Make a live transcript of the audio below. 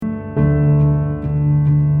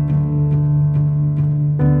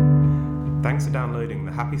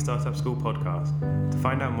Happy Startup School podcast. To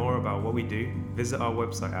find out more about what we do, visit our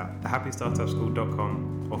website at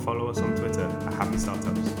thehappystartupschool.com or follow us on Twitter at Happy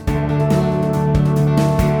Startups.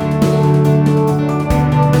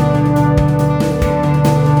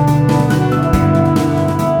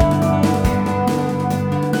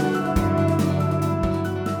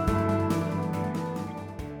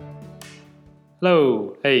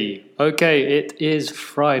 Hello, hey, okay, it is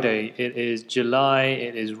Friday, it is July,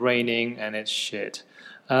 it is raining, and it's shit.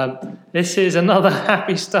 This is another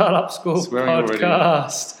Happy Startup School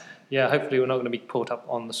podcast. Already. Yeah, hopefully we're not going to be caught up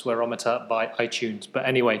on the swearometer by iTunes. But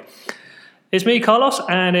anyway, it's me, Carlos,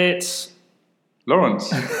 and it's...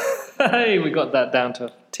 Lawrence. Hey, we got that down to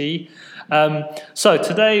a T. So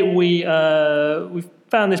today we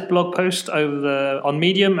found this blog post on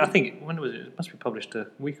Medium. I think, when was it? It must be published a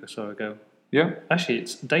week or so ago. Yeah. Actually,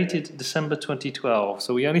 it's dated December 2012,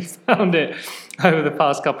 so we only found it over the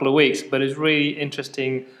past couple of weeks, but it's a really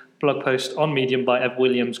interesting blog post on Medium by Ev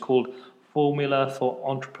Williams called Formula for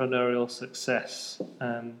Entrepreneurial Success.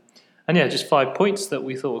 And yeah, just 5 points that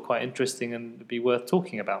we thought were quite interesting and would be worth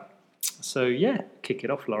talking about. So yeah, kick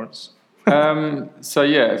it off, Lawrence. So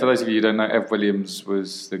yeah, for those of you who don't know, Ev Williams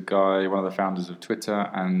was the guy, one of the founders of Twitter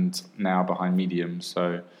and now behind Medium.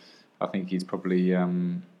 So I think he's probably...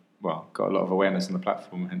 got a lot of awareness on the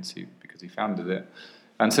platform, because he founded it.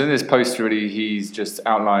 And so in this post, really, he's just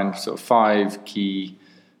outlined sort of 5 key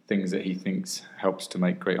things that he thinks helps to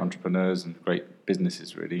make great entrepreneurs and great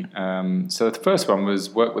businesses, really. So the first one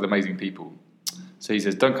was work with amazing people. So he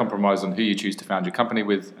says, don't compromise on who you choose to found your company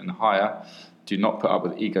with and hire. Do not put up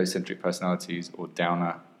with egocentric personalities or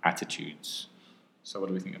downer attitudes. So what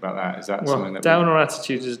do we think about that? Is that something that... Downer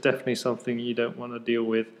attitudes is definitely something you don't want to deal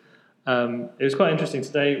with. It was quite interesting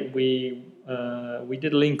today. We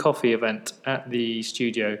did a Lean Coffee event at the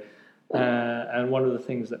studio, and one of the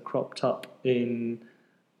things that cropped up in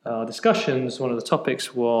our discussions, one of the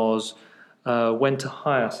topics was when to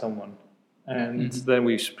hire someone, and then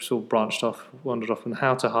we sort of wandered off on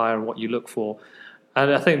how to hire and what you look for.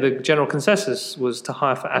 And I think the general consensus was to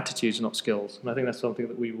hire for attitudes, not skills. And I think that's something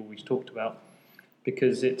that we've always talked about,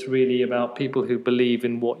 because it's really about people who believe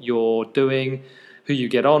in what you're doing, who you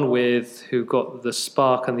get on with, who got the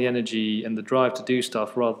spark and the energy and the drive to do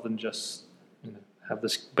stuff, rather than just have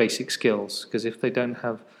the basic skills. Because if they don't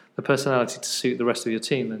have the personality to suit the rest of your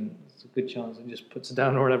team, then there's a good chance it just puts a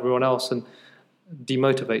downer on everyone else and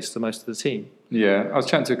demotivates the most of the team. Yeah, I was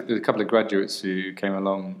chatting to a couple of graduates who came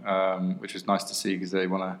along, which was nice to see because they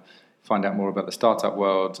want to find out more about the startup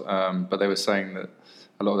world. But they were saying that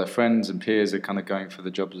a lot of their friends and peers are kind of going for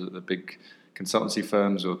the jobs at the big consultancy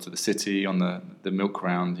firms or to the city on the milk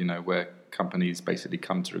round, where companies basically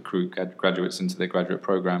come to recruit graduates into their graduate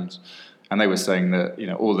programs. And they were saying that,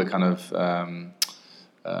 all the kind of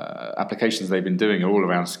applications they've been doing are all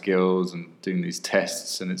around skills and doing these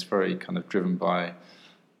tests, and it's very kind of driven by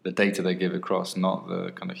the data they give across, not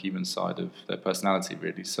the kind of human side of their personality,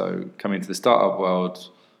 really. So coming into the startup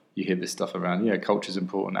world, you hear this stuff around, culture's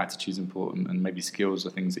important, attitude's important, and maybe skills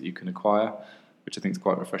are things that you can acquire, which I think is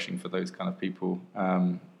quite refreshing for those kind of people.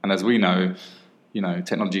 And as we know,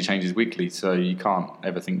 technology changes weekly, so you can't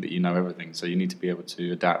ever think that you know everything. So you need to be able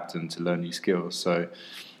to adapt and to learn new skills. So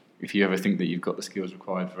if you ever think that you've got the skills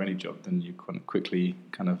required for any job, then you quickly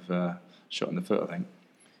shot in the foot, I think.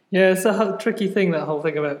 Yeah, it's a tricky thing, that whole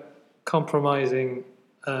thing about compromising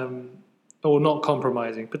or not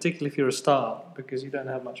compromising, particularly if you're a startup, because you don't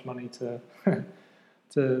have much money to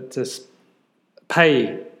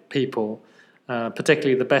pay people.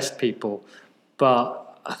 Particularly the best people,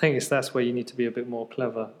 but I think that's where you need to be a bit more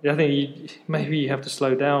clever. I think maybe you have to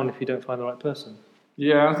slow down if you don't find the right person.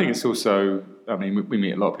 Yeah, I think it's also, we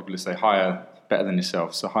meet a lot of people who say hire better than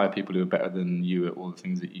yourself, so hire people who are better than you at all the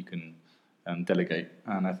things that you can delegate.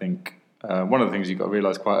 And I think one of the things you've got to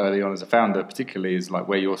realise quite early on as a founder particularly is like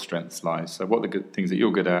where your strengths lie. So what are the good things that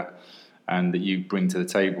you're good at and that you bring to the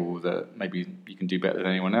table that maybe you can do better than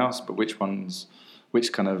anyone else, but which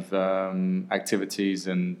kind of activities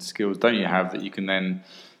and skills don't you have that you can then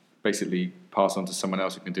basically pass on to someone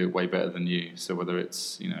else who can do it way better than you? So whether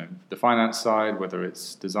it's, the finance side, whether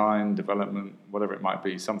it's design, development, whatever it might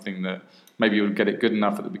be, something that maybe you'll get it good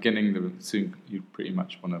enough at the beginning, that soon you pretty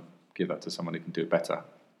much want to give that to someone who can do it better.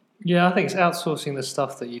 Yeah, I think it's outsourcing the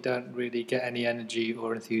stuff that you don't really get any energy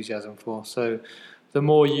or enthusiasm for. So the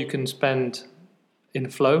more you can spend in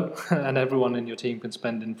flow, and everyone in your team can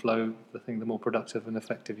spend in flow, I think the more productive and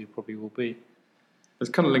effective you probably will be. This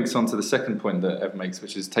kind of links on to the second point that Ev makes,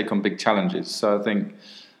 which is take on big challenges. So I think,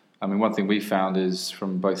 one thing we found is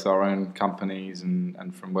from both our own companies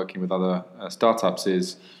and from working with other startups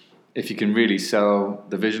is if you can really sell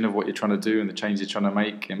the vision of what you're trying to do and the change you're trying to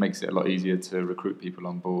make, it makes it a lot easier to recruit people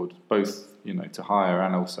on board, both to hire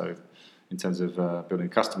and also in terms of building a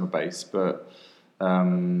customer base. But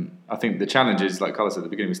I think the challenge is, like Carlos said at the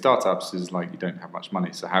beginning with startups, is like you don't have much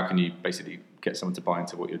money. So how can you basically get someone to buy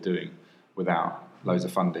into what you're doing without loads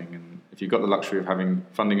of funding? And if you've got the luxury of having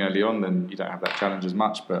funding early on, then you don't have that challenge as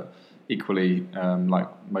much. But equally, like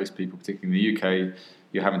most people, particularly in the UK,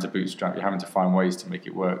 you're having to bootstrap, you're having to find ways to make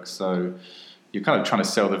it work. So you're kind of trying to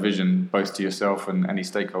sell the vision both to yourself and any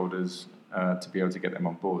stakeholders to be able to get them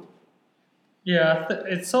on board. Yeah,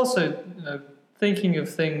 it's also thinking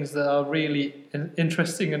of things that are really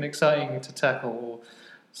interesting and exciting to tackle, or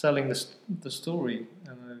selling the story.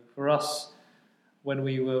 For us, when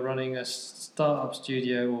we were running a startup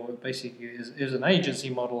studio, or basically it was an agency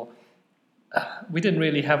model, we didn't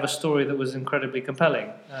really have a story that was incredibly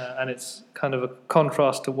compelling, and it's kind of a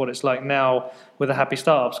contrast to what it's like now with a Happy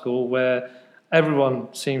Startup School, where everyone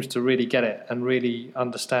seems to really get it and really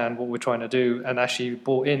understand what we're trying to do and actually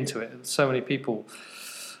bought into it. And so many people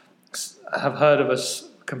have heard of us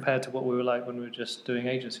compared to what we were like when we were just doing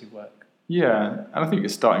agency work. Yeah, and I think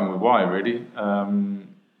it's starting with why, really.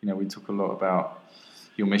 We talk a lot about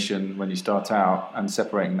your mission when you start out and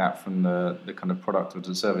separating that from the kind of product or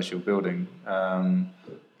the service you're building. And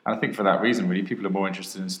I think for that reason, really, people are more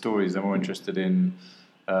interested in stories. They're more interested in,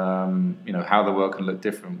 how the world can look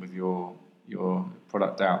different with your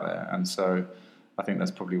product out there. And so I think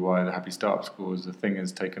that's probably why the Happy Startup School as the thing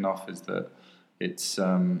has taken off, is that it's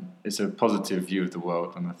a positive view of the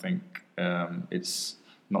world. And I think it's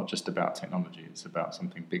not just about technology, it's about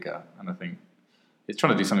something bigger. And I think it's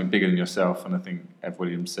trying to do something bigger than yourself. And I think Ev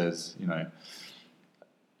Williams says,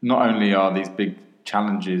 not only are these big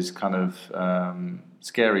challenges kind of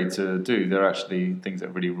scary to do, they're actually things that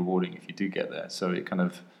are really rewarding if you do get there. So it kind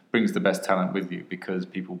of brings the best talent with you, because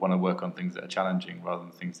people want to work on things that are challenging rather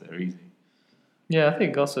than things that are easy. Yeah, I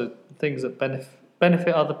think also things that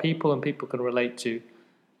benefit other people and people can relate to.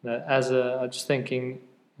 I'm just thinking,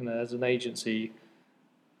 as an agency,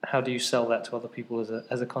 how do you sell that to other people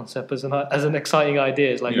as a concept, as an exciting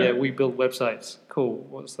idea? It's like, we build websites. Cool.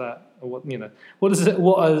 What's that? What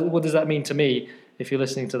does that mean to me? If you're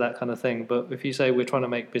listening to that kind of thing. But if you say we're trying to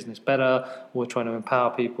make business better, we're trying to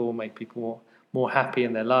empower people, make people more happy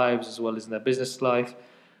in their lives as well as in their business life,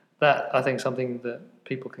 that I think is something that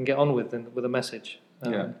people can get on with a message.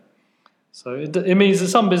 So it means that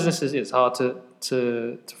some businesses it's hard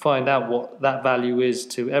to find out what that value is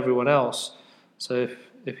to everyone else. So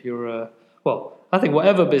if you're I think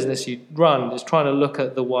whatever business you run is trying to look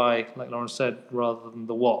at the why, like Lauren said, rather than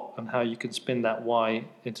the what, and how you can spin that why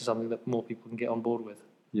into something that more people can get on board with.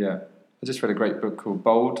 Yeah, I just read a great book called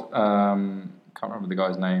Bold. Can't remember the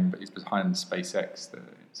guy's name, but he's behind SpaceX, the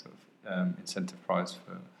sort of incentive prize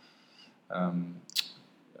for going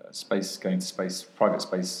to space, private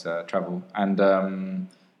space travel. And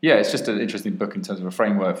it's just an interesting book in terms of a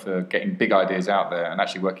framework for getting big ideas out there and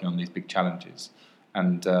actually working on these big challenges.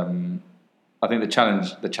 And I think the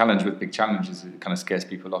challenge with big challenges, it kind of scares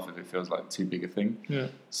people off if it feels like too big a thing. Yeah.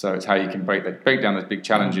 So it's how you can break down those big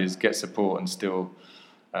challenges, get support, and still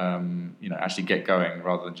actually get going,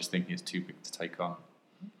 rather than just thinking it's too big to take on.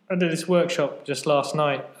 I did this workshop just last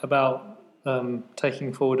night about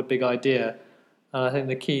taking forward a big idea, and I think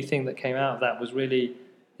the key thing that came out of that was really,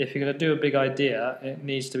 if you're going to do a big idea, it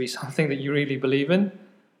needs to be something that you really believe in.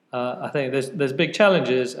 I think there's big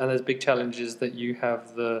challenges, and there's big challenges that you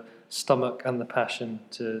have the stomach and the passion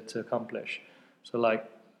to accomplish. So like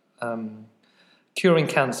curing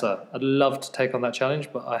cancer, I'd love to take on that challenge,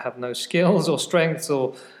 but I have no skills or strengths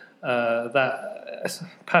or that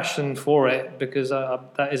passion for it, because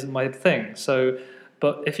that isn't my thing. So,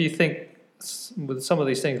 but if you think with some of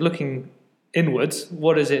these things, looking inwards,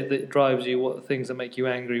 what is it that drives you? What are things that make you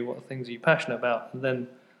angry? What are things are you passionate about? And then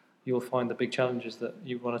you'll find the big challenges that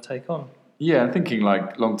you want to take on. Yeah, and thinking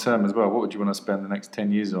like long term as well. What would you want to spend the next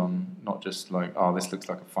 10 years on? Not just like, this looks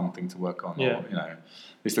like a fun thing to work on, or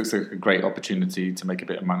this looks like a great opportunity to make a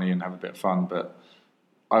bit of money and have a bit of fun. But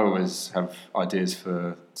I always have ideas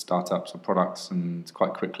for startups or products, and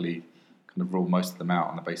quite quickly kind of rule most of them out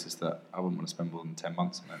on the basis that I wouldn't want to spend more than 10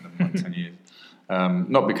 months on it, never mind 10 years.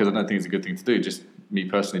 Not because I don't think it's a good thing to do, just me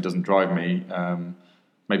personally, it doesn't drive me.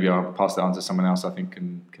 Maybe I'll pass that on to someone else I think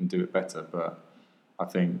can do it better. But I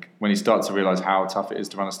think when you start to realise how tough it is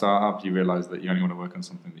to run a startup, you realise that you only want to work on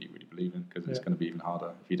something that you really believe in, because it's going to be even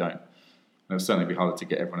harder if you don't. And it'll certainly be harder to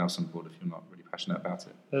get everyone else on board if you're not really passionate about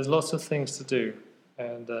it. There's lots of things to do,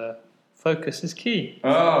 and focus is key.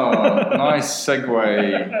 Oh, nice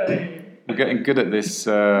segue. we're getting good at this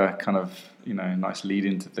kind of, nice lead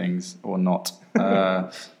into things or not.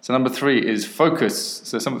 So number 3 is focus.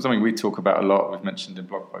 So something we talk about a lot. We've mentioned in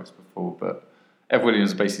blog posts before, but Ev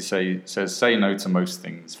Williams basically says say no to most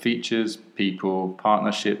things: features, people,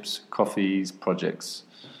 partnerships, coffees, projects.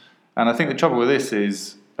 And I think the trouble with this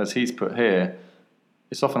is, as he's put here,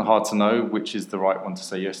 it's often hard to know which is the right one to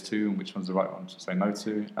say yes to and which one's the right one to say no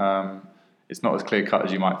to. It's not as clear cut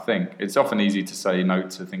as you might think. It's often easy to say no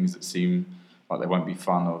to things that seem like they won't be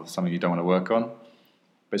fun or something you don't want to work on.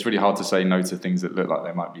 But it's really hard to say no to things that look like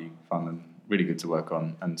they might be fun and really good to work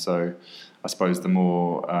on. And so I suppose the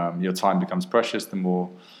more your time becomes precious, the more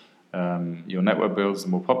your network builds, the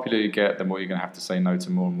more popular you get, the more you're going to have to say no to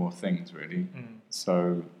more and more things, really.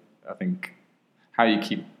 So I think how you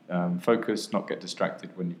keep focused, not get distracted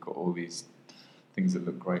when you've got all these things that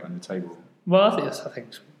look great on the table. Well, I think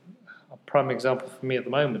a prime example for me at the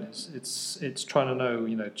moment is it's trying to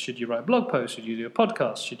know, should you write a blog post? Should you do a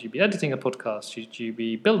podcast? Should you be editing a podcast? Should you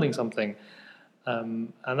be building something?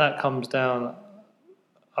 And that comes down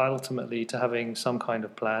ultimately to having some kind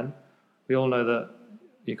of plan. We all know that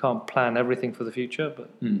you can't plan everything for the future, but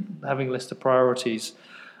having a list of priorities.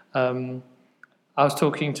 I was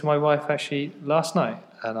talking to my wife actually last night,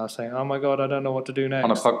 and I was saying, oh my God, I don't know what to do next.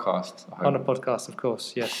 On a podcast? On a podcast, of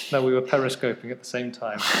course, yes. No, we were periscoping at the same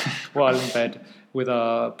time while in bed with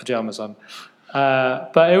our pyjamas on.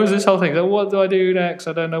 But it was this whole thing, so what do I do next?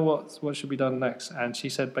 I don't know what should be done next. And she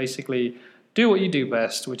said, basically, do what you do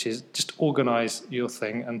best, which is just organise your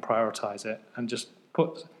thing and prioritise it, and just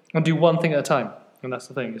do one thing at a time. And that's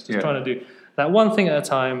the thing, it's just trying to do that one thing at a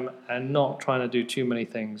time and not trying to do too many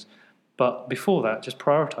things. But before that, just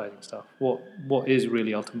prioritising stuff. What is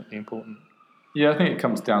really ultimately important? Yeah, I think it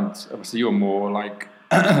comes down to, obviously you're more like,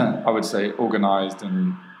 I would say, organised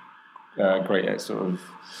and great at sort of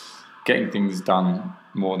getting things done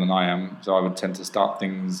more than I am. So I would tend to start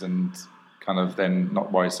things and kind of then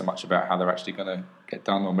not worry so much about how they're actually going to get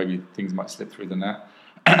done, or maybe things might slip through the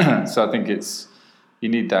net. So I think you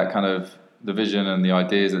need that kind of the vision and the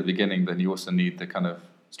ideas at the beginning, but then you also need the kind of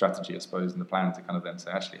strategy, I suppose, and the plan to kind of then say,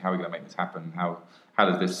 actually, how are we going to make this happen? How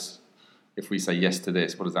does this, if we say yes to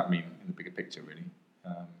this, what does that mean in the bigger picture, really?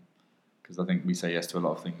 Because I think we say yes to a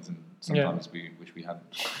lot of things, and sometimes we wish we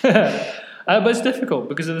hadn't. But it's difficult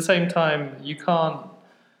because at the same time you can't.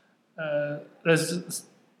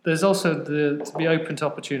 There's also to be open to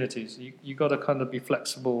opportunities. You got to kind of be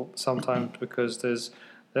flexible sometimes because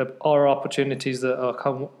there are opportunities that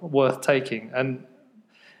are worth taking. And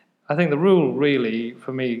I think the rule really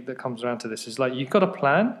for me that comes around to this is like you've got a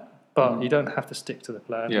plan, but you don't have to stick to the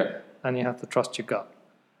plan, and you have to trust your gut.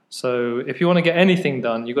 So if you want to get anything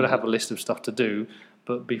done, you've got to have a list of stuff to do,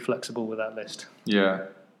 but be flexible with that list. Yeah,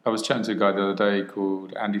 I was chatting to a guy the other day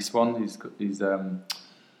called Andy Swan.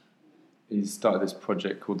 He's started this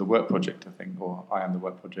project called the Work Project, I think, or I Am the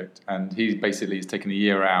Work Project, and he basically has taken a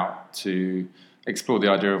year out to explore the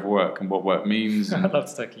idea of work and what work means. I'd love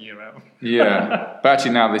to take a year out. Yeah, but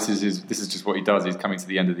actually now this is just what he does. He's coming to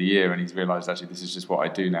the end of the year and he's realised actually this is just what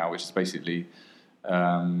I do now, which is basically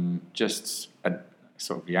just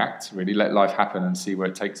sort of react, really let life happen and see where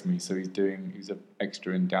it takes me. So he's an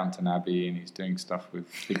extra in Downton Abbey and he's doing stuff with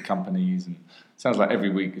big companies, and it sounds like every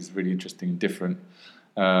week is really interesting and different.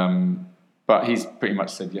 But he's pretty much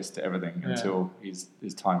said yes to everything until his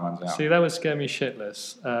time runs out. See, that would scare me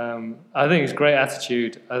shitless. I think it's great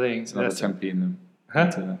attitude. I think it's another 10p in them.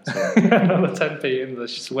 Another 10p in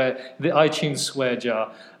the iTunes swear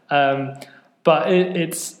jar. But I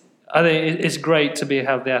think it's great to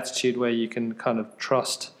have the attitude where you can kind of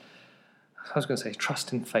trust. I was going to say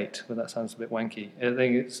trust in fate, but that sounds a bit wanky. I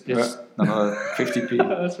think it's another 50p.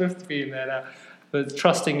 There's 50p in there now. But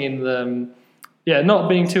trusting in them. Yeah, not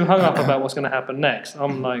being too hung up about what's going to happen next.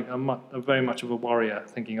 I'm very much of a warrior,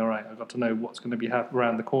 thinking, all right, I've got to know what's going to be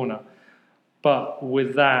around the corner. But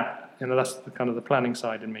with that, that's the kind of the planning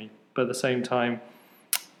side in me. But at the same time,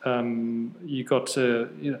 you got to,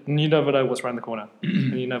 you never know what's around the corner,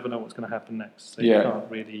 and you never know what's going to happen next. So you can't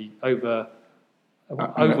really over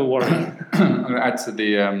worry. I'm going to add to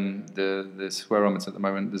the swearometer at the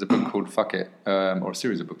moment. There's a book called Fuck It, or a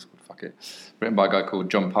series of books called Fuck It, written by a guy called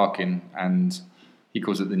John Parkin, and he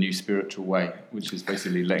calls it the new spiritual way, which is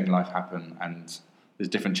basically letting life happen, and there's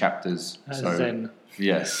different chapters. Zen.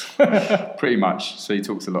 Yes, pretty much. So he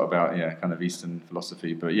talks a lot about kind of Eastern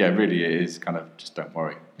philosophy, but really it is kind of just don't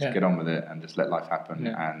worry, just get on with it and just let life happen,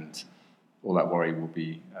 and all that worry will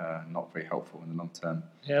be not very helpful in the long term.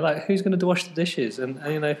 Yeah, like who's going to wash the dishes? And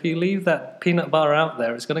if you leave that peanut butter out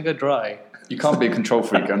there, it's going to go dry. You can't be a control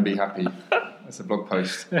freak and be happy. That's a blog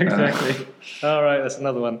post. Exactly. All right, that's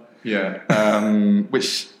another one. Yeah,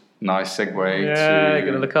 which Nice segue. Yeah, you're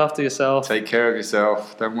going to look after yourself. Take care of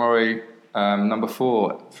yourself. Don't worry. Number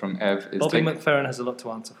 4 from Ev is Bobby McFerrin has a lot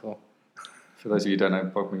to answer for. For those of you who don't know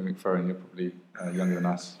Bobby McFerrin, you're probably younger than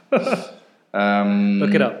us.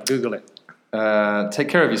 Look it up. Google it. Take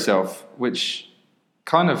care of yourself, which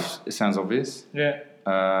kind of, it sounds obvious. Yeah.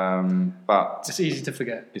 But it's easy to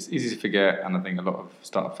forget. It's easy to forget, and I think a lot of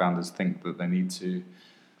startup founders think that they need to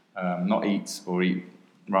not eat or eat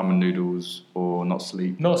ramen noodles or not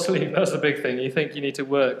sleep. Not sleep, that's the big thing. You think you need to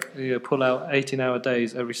work, pull out 18-hour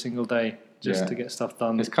days every single day just to get stuff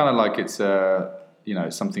done. It's kind of like it's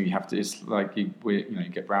something you have to. It's like you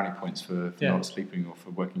get brownie points for not sleeping or for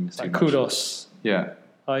working too much. Kudos. Yeah.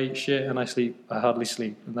 I eat shit and I hardly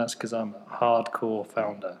sleep, and that's because I'm a hardcore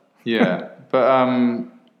founder. Yeah,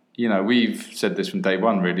 but we've said this from day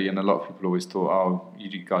one, really, and a lot of people always thought, oh,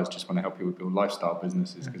 you guys just want to help people build lifestyle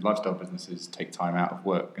businesses, because lifestyle businesses take time out of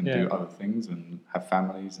work and do other things and have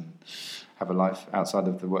families and have a life outside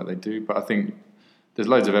of the work they do. But I think there's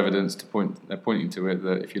loads of evidence pointing to it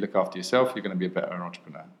that if you look after yourself, you're going to be a better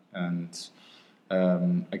entrepreneur. And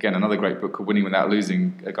again, another great book called Winning Without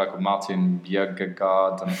Losing, a guy called Martin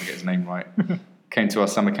Bjerregaard, I forget his name right, came to our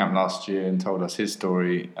summer camp last year and told us his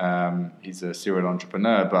story. He's a serial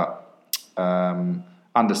entrepreneur, but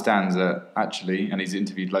understands that actually, and he's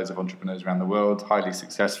interviewed loads of entrepreneurs around the world, highly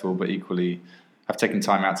successful, but equally have taken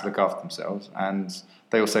time out to look after themselves. And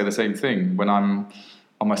they all say the same thing. When I'm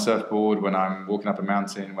on my surfboard, when I'm walking up a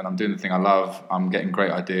mountain, when I'm doing the thing I love, I'm getting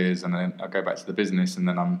great ideas, and then I go back to the business, and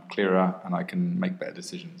then I'm clearer and I can make better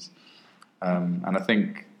decisions. And I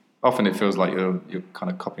think often it feels like you're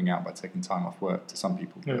kind of copping out by taking time off work to some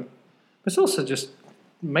people. Yeah. It's also just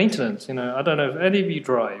maintenance. I don't know if any of you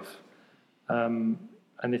drive, and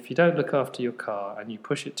if you don't look after your car and you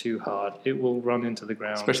push it too hard, it will run into the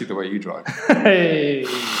ground. Especially the way you drive. Hey,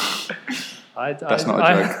 that's not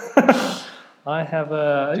a joke. I have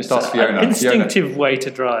a just ask Fiona. Instinctive way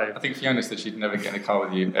to drive. I think Fiona said she'd never get in a car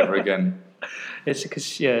with you ever again. It's because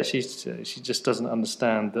she just doesn't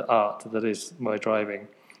understand the art that is my driving.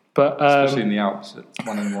 But especially in the Alps at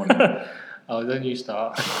 1 in the morning. Oh, then you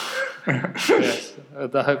start. Yes.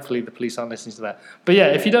 Hopefully the police aren't listening to that. But yeah,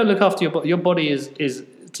 if you don't look after your body is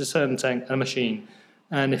to a certain extent a machine,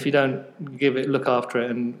 and if you don't look after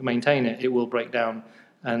it and maintain it, it will break down.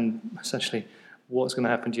 And essentially, what's going to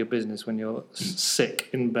happen to your business when you're sick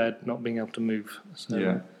in bed, not being able to move?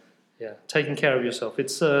 So, yeah, taking care of yourself.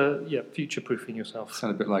 It's future-proofing yourself.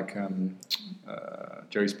 Sounds a bit like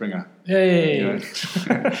Jerry Springer. Yay!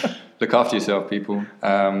 Look after yourself, people.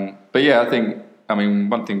 But yeah, I mean,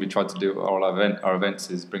 one thing we tried to do at all our events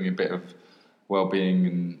is bring a bit of well-being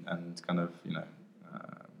and kind of,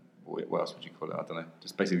 what else would you call it? I don't know.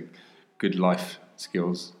 Just basically good life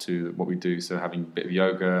skills to what we do. So having a bit of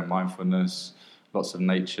yoga, mindfulness, lots of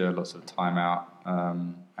nature, lots of time out,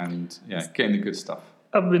 and getting the good stuff.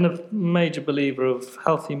 I've been a major believer of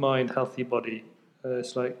healthy mind, healthy body.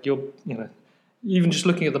 It's like even just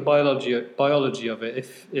looking at the biology of it.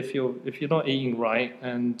 If you're not eating right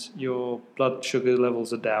and your blood sugar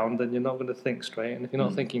levels are down, then you're not going to think straight. And if you're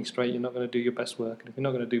not thinking straight, you're not going to do your best work. And if you're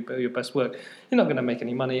not going to do your best work, you're not going to make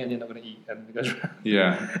any money, and you're not going to eat. And it goes round.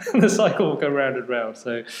 Yeah. And the cycle will go round and round.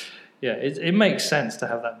 So, yeah, it makes sense to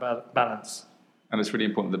have that balance. And it's really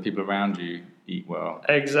important that people around you eat well.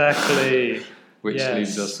 Exactly. Which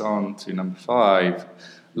leads us on to number 5.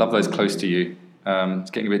 Love those close to you. It's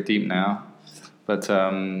getting a bit deep now. But I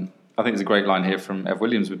think there's a great line here from Ev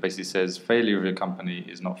Williams, which basically says, failure of your company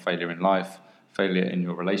is not failure in life. Failure in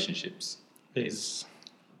your relationships is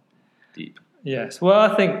deep. Yes. Well,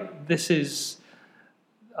 I think this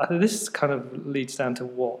kind of leads down to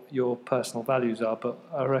what your personal values are. But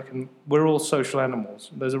I reckon we're all social animals.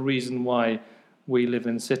 There's a reason why we live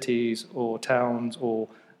in cities or towns or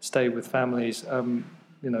stay with families.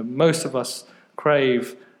 Most of us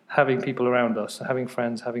crave having people around us, having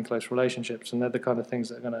friends, having close relationships, and they're the kind of things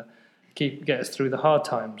that are going to get us through the hard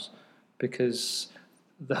times, because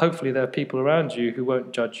hopefully there are people around you who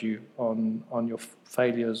won't judge you on your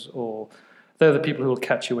failures, or they're the people who will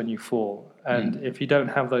catch you when you fall. And if you don't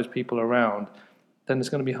have those people around, then it's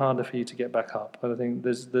going to be harder for you to get back up. But I think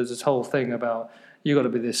there's this whole thing about you got to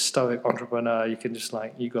be this stoic entrepreneur. You can just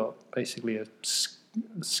you got basically a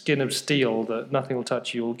skin of steel that nothing will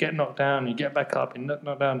touch you. You'll get knocked down, you get back up, you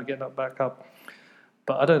knock down to get knocked back up.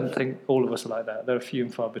 But I don't think all of us are like that. They're few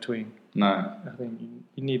and far between. No. I think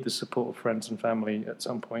you need the support of friends and family at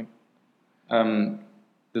some point.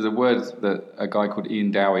 There's a word that a guy called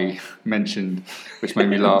Ian Dowie mentioned, which made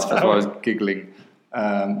me laugh. That's why I was giggling.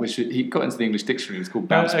 which he got into the English dictionary. It's called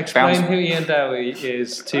bounce. Explain who Ian Dowie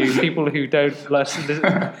is to people who don't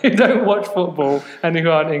who don't watch football and who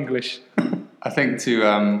aren't English. I think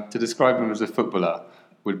to describe him as a footballer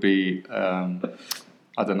would be,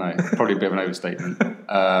 I don't know, probably a bit of an overstatement.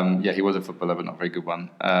 Yeah, he was a footballer, but not a very good one.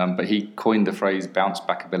 But he coined the phrase bounce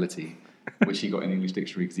back ability, which he got in the English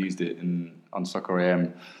dictionary because he used it on Soccer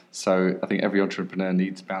AM. So I think every entrepreneur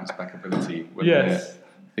needs bounce back ability when they're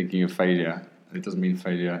thinking of failure. It doesn't mean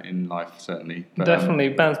failure in life, certainly. But, definitely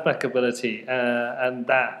bounce back ability, and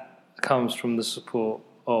that comes from the support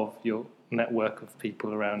of your network of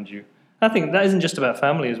people around you. I think that isn't just about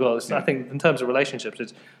family as well. I think in terms of relationships,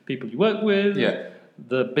 it's people you work with,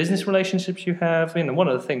 the business relationships you have. One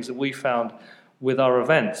of the things that we found with our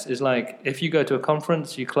events is like if you go to a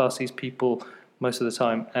conference, you class these people most of the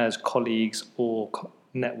time as colleagues or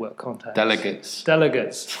network contacts.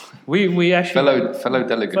 Delegates. We actually fellow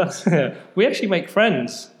delegates. We actually make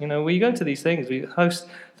friends. We go to these things. We host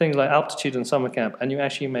things like Altitude and Summer Camp, and you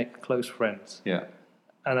actually make close friends. Yeah.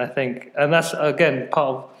 And I think, and that's again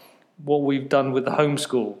part of what we've done with the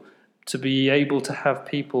homeschool, to be able to have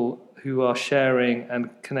people who are sharing and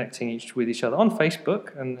connecting with each other on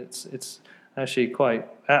Facebook, and it's actually quite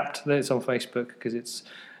apt that it's on Facebook because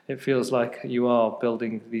it feels like you are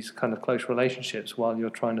building these kind of close relationships while you're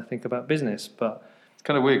trying to think about business. But it's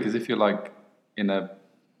kind of weird because if you're like in a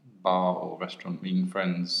bar or restaurant meeting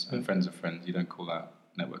friends and friends of friends, you don't call that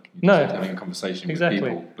networking. You're just having a conversation with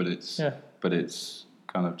people, but it's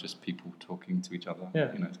kind of just people talking to each other.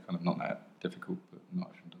 Yeah. It's kind of not that difficult, but not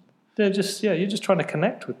everyone does it. They're just you're just trying to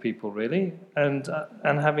connect with people really, and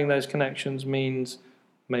having those connections means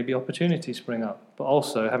maybe opportunities spring up, but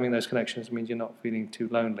also having those connections means you're not feeling too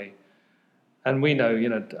lonely. And we know,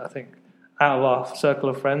 I think out of our circle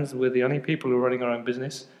of friends, we're the only people who are running our own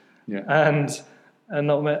business, and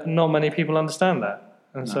not many people understand that.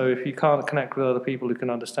 And so if you can't connect with other people who can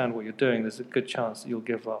understand what you're doing, there's a good chance that you'll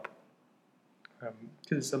give up.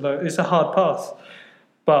 Because it's a hard path,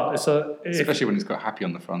 but especially when it's got happy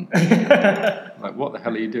on the front. Like, what the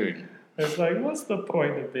hell are you doing? It's like, what's the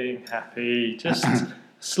point of being happy? Just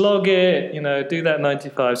slog it, do that 9 to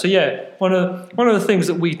 5. So one of the things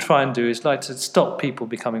that we try and do is like to stop people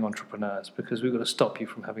becoming entrepreneurs, because we've got to stop you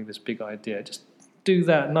from having this big idea. Just do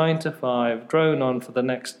that 9 to 5, drone on for the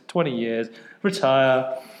next 20 years,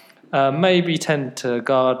 retire. Maybe tend to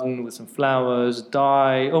garden with some flowers,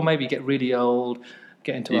 die, or maybe get really old,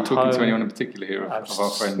 get into a home. Are you talking to anyone in particular here of our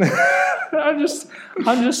friends?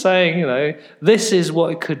 I'm just saying, this is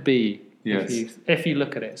what it could be if you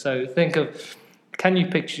look at it. So think of, can you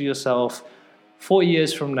picture yourself 40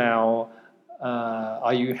 years from now?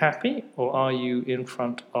 Are you happy, or are you in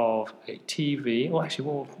front of a TV? Or actually,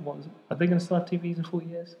 what is it? Are they going to still have TVs in 40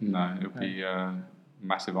 years? No, it'll be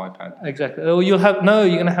massive iPad. Exactly. Or you're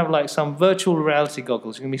going to have like some virtual reality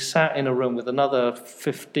goggles. You're going to be sat in a room with another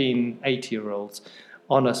 15, 80-year-olds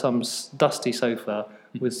on some dusty sofa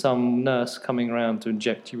with some nurse coming around to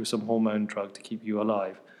inject you with some hormone drug to keep you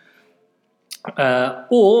alive.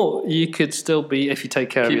 Or you could still be, if you take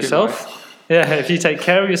care of yourself. If you take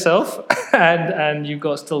care of yourself and you've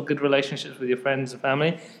got still good relationships with your friends and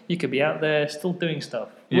family, you could be out there still doing stuff,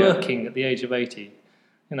 working at the age of 80.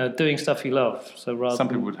 Doing stuff you love. So some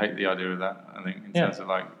people would hate the idea of that, I think, in terms of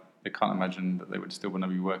like, they can't imagine that they would still want to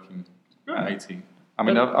be working at 80. I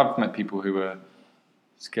mean, I've met people who are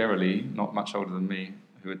scarily not much older than me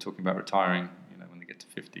who are talking about retiring, when they get to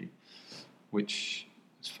 50, which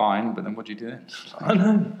is fine, but then what do you do then?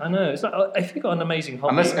 I know. It's like, if you've got an amazing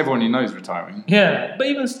hobby... Unless everyone you know is retiring. Yeah, but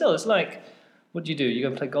even still, it's like, what do? You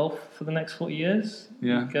go play golf for the next 40 years?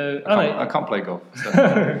 Yeah. I can't play golf.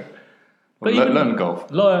 So. But learn golf.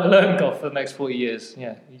 Learn golf for the next 40 years.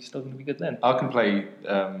 Yeah, you're still going to be good then. I can play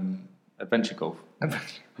adventure golf,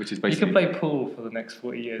 which is basically... You can play pool for the next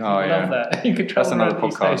 40 years. I love that. You could travel. That's another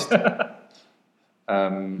podcast.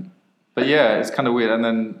 But it's kind of weird. And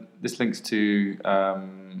then this links to...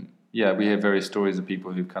 we hear various stories of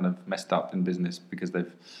people who've kind of messed up in business because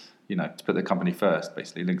they've, to put their company first,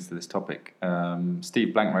 basically links to this topic.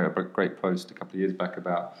 Steve Blank wrote a great post a couple of years back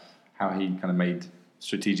about how he kind of made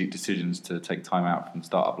strategic decisions to take time out from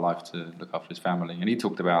startup life to look after his family. And he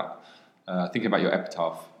talked about thinking about your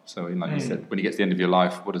epitaph. So you said, when you get to the end of your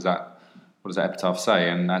life, what does that epitaph say?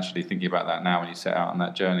 And actually thinking about that now when you set out on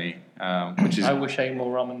that journey, which is... I wish I ate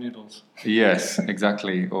more ramen noodles. Yes,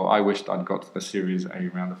 exactly. Or I wished I'd got a Series A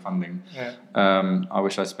round of funding. Yeah. I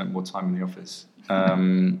wish I spent more time in the office.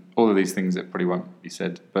 All of these things that probably won't be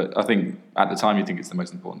said. But I think at the time you think it's the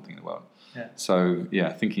most important thing in the world. Yeah. So,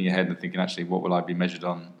 thinking ahead and thinking, actually, what will I be measured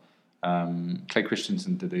on? Clay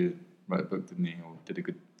Christensen wrote a book, didn't he? Or did a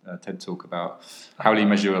good TED talk about how do you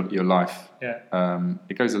measure your life. Yeah.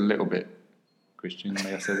 It goes a little bit Christian,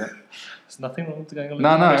 may I say that? There's nothing wrong with going on.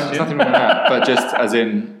 No, there's nothing wrong with that. But just as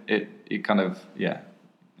in, it kind of, yeah.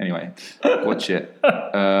 Anyway, watch it.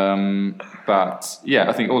 But yeah,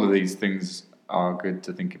 I think all of these things are good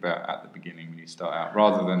to think about at the beginning when you start out,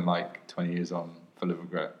 rather than like 20 years on, full of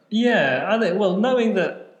regret. Yeah, I think, well, knowing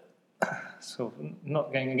that, sort of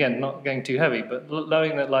not going too heavy, but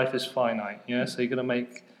knowing that life is finite, so you're going to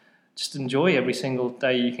just enjoy every single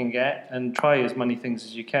day you can get and try as many things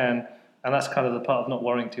as you can. And that's kind of the part of not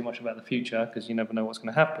worrying too much about the future, because you never know what's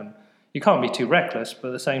going to happen. You can't be too reckless, but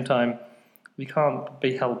at the same time, you can't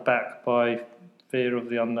be held back by fear of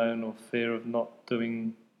the unknown or fear of not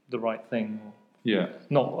doing the right thing.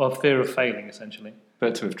 Or fear of failing, essentially.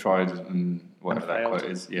 Better to have tried and whatever that quote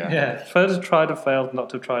is. Yeah, better to have tried and failed, not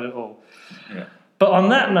to have tried at all. Yeah. But on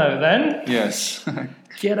that note, then, yes,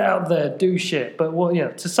 get out there, do shit. But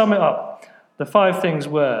to sum it up, the 5 things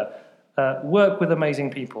were: work with amazing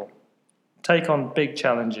people, take on big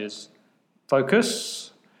challenges,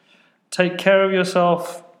 focus, take care of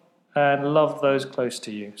yourself, and love those close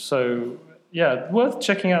to you. So, worth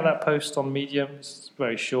checking out that post on Medium. It's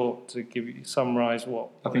very short to summarise what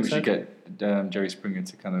I think we should get Jerry Springer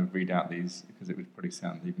to kind of read out these, because it would probably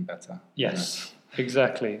sound even better. Yes,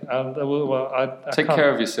 exactly. Take care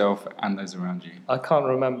of yourself and those around you. I can't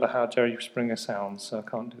remember how Jerry Springer sounds, so I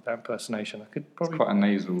can't do that impersonation. I could probably... It's quite a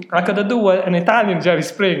nasal. I could do an Italian Jerry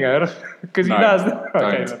Springer, because he does...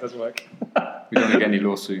 Okay, that does work. We don't want to get any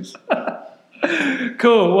lawsuits.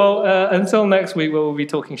 Cool. Well, until next week, where we'll be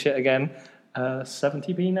talking shit again.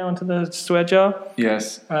 70p now into the swear jar.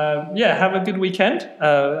 Yes. Have a good weekend.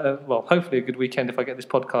 Hopefully a good weekend if I get this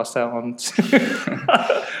podcast out onto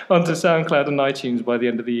SoundCloud and iTunes by the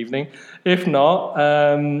end of the evening. If not,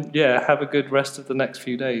 have a good rest of the next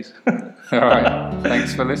few days. All right.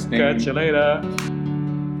 Thanks for listening. Catch you later.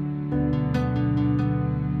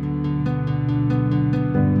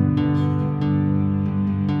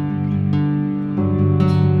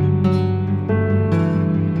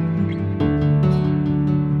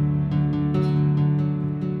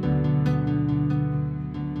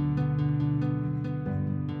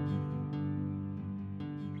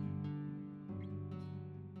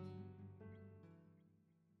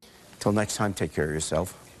 Till next time, take care of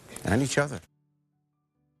yourself and each other.